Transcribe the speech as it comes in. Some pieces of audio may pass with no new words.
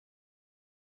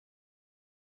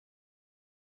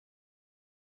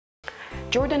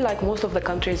Jordan, like most of the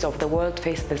countries of the world,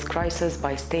 faced this crisis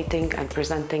by stating and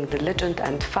presenting diligent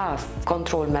and fast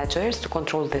control measures to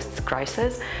control this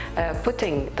crisis,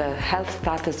 putting the health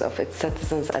status of its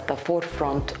citizens at the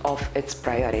forefront of its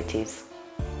priorities.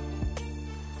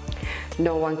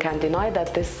 No one can deny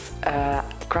that this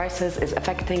crisis is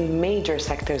affecting major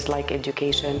sectors like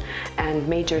education and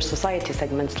major society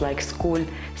segments like school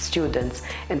students.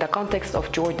 In the context of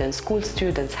Jordan, school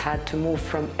students had to move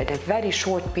in a very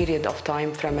short period of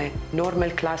time from a normal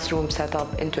classroom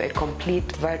setup into a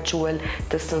complete virtual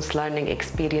distance learning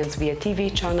experience via TV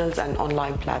channels and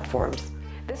online platforms.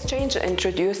 This change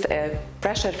introduced a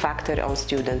pressure factor on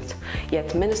students,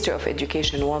 yet Ministry of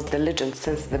Education was diligent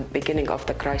since the beginning of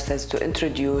the crisis to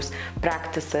introduce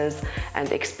practices and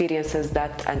experiences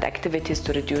and activities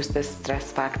to reduce this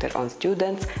stress factor on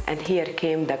students. And here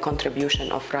came the contribution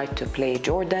of Right to Play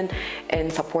Jordan in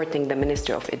supporting the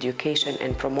Ministry of Education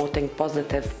in promoting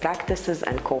positive practices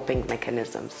and coping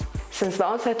mechanisms. Since the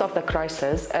onset of the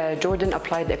crisis, Jordan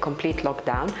applied a complete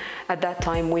lockdown. At that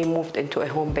time, we moved into a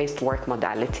home-based work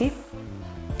modality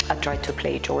at Right to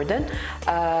Play Jordan,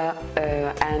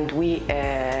 and we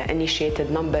initiated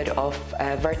a number of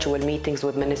virtual meetings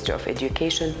with Ministry of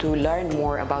Education to learn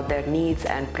more about their needs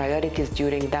and priorities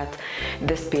during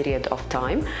this period of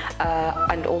time,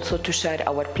 and also to share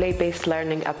our play-based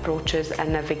learning approaches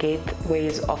and navigate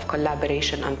ways of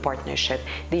collaboration and partnership.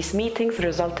 These meetings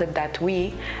resulted that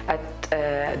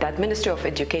that Ministry of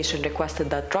Education requested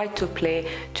that Right to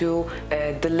Play to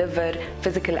deliver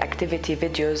physical activity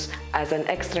videos as an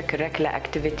extracurricular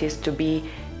activities to be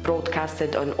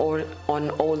broadcasted on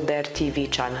all their TV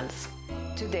channels.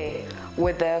 Today,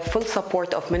 with the full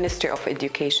support of Ministry of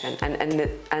Education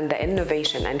and the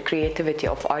innovation and creativity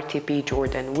of RTP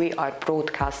Jordan, we are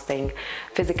broadcasting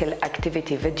physical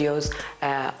activity videos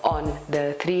on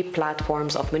the 3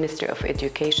 platforms of Ministry of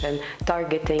Education,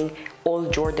 targeting all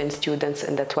Jordan students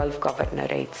in the 12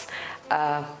 governorates.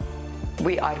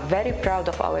 We are very proud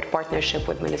of our partnership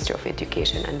with Ministry of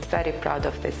Education and very proud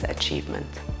of this achievement.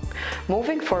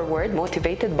 Moving forward,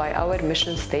 motivated by our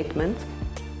mission statement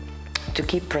to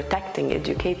keep protecting,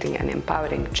 educating and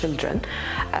empowering children,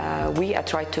 we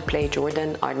at Right to Play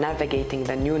Jordan are navigating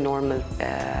the new normal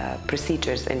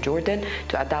procedures in Jordan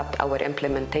to adapt our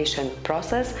implementation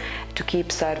process to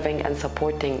keep serving and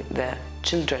supporting the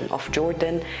children of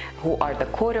Jordan, who are the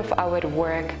core of our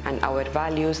work and our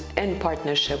values, in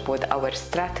partnership with our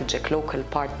strategic local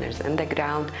partners on the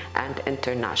ground and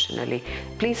internationally.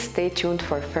 Please stay tuned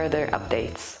for further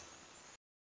updates.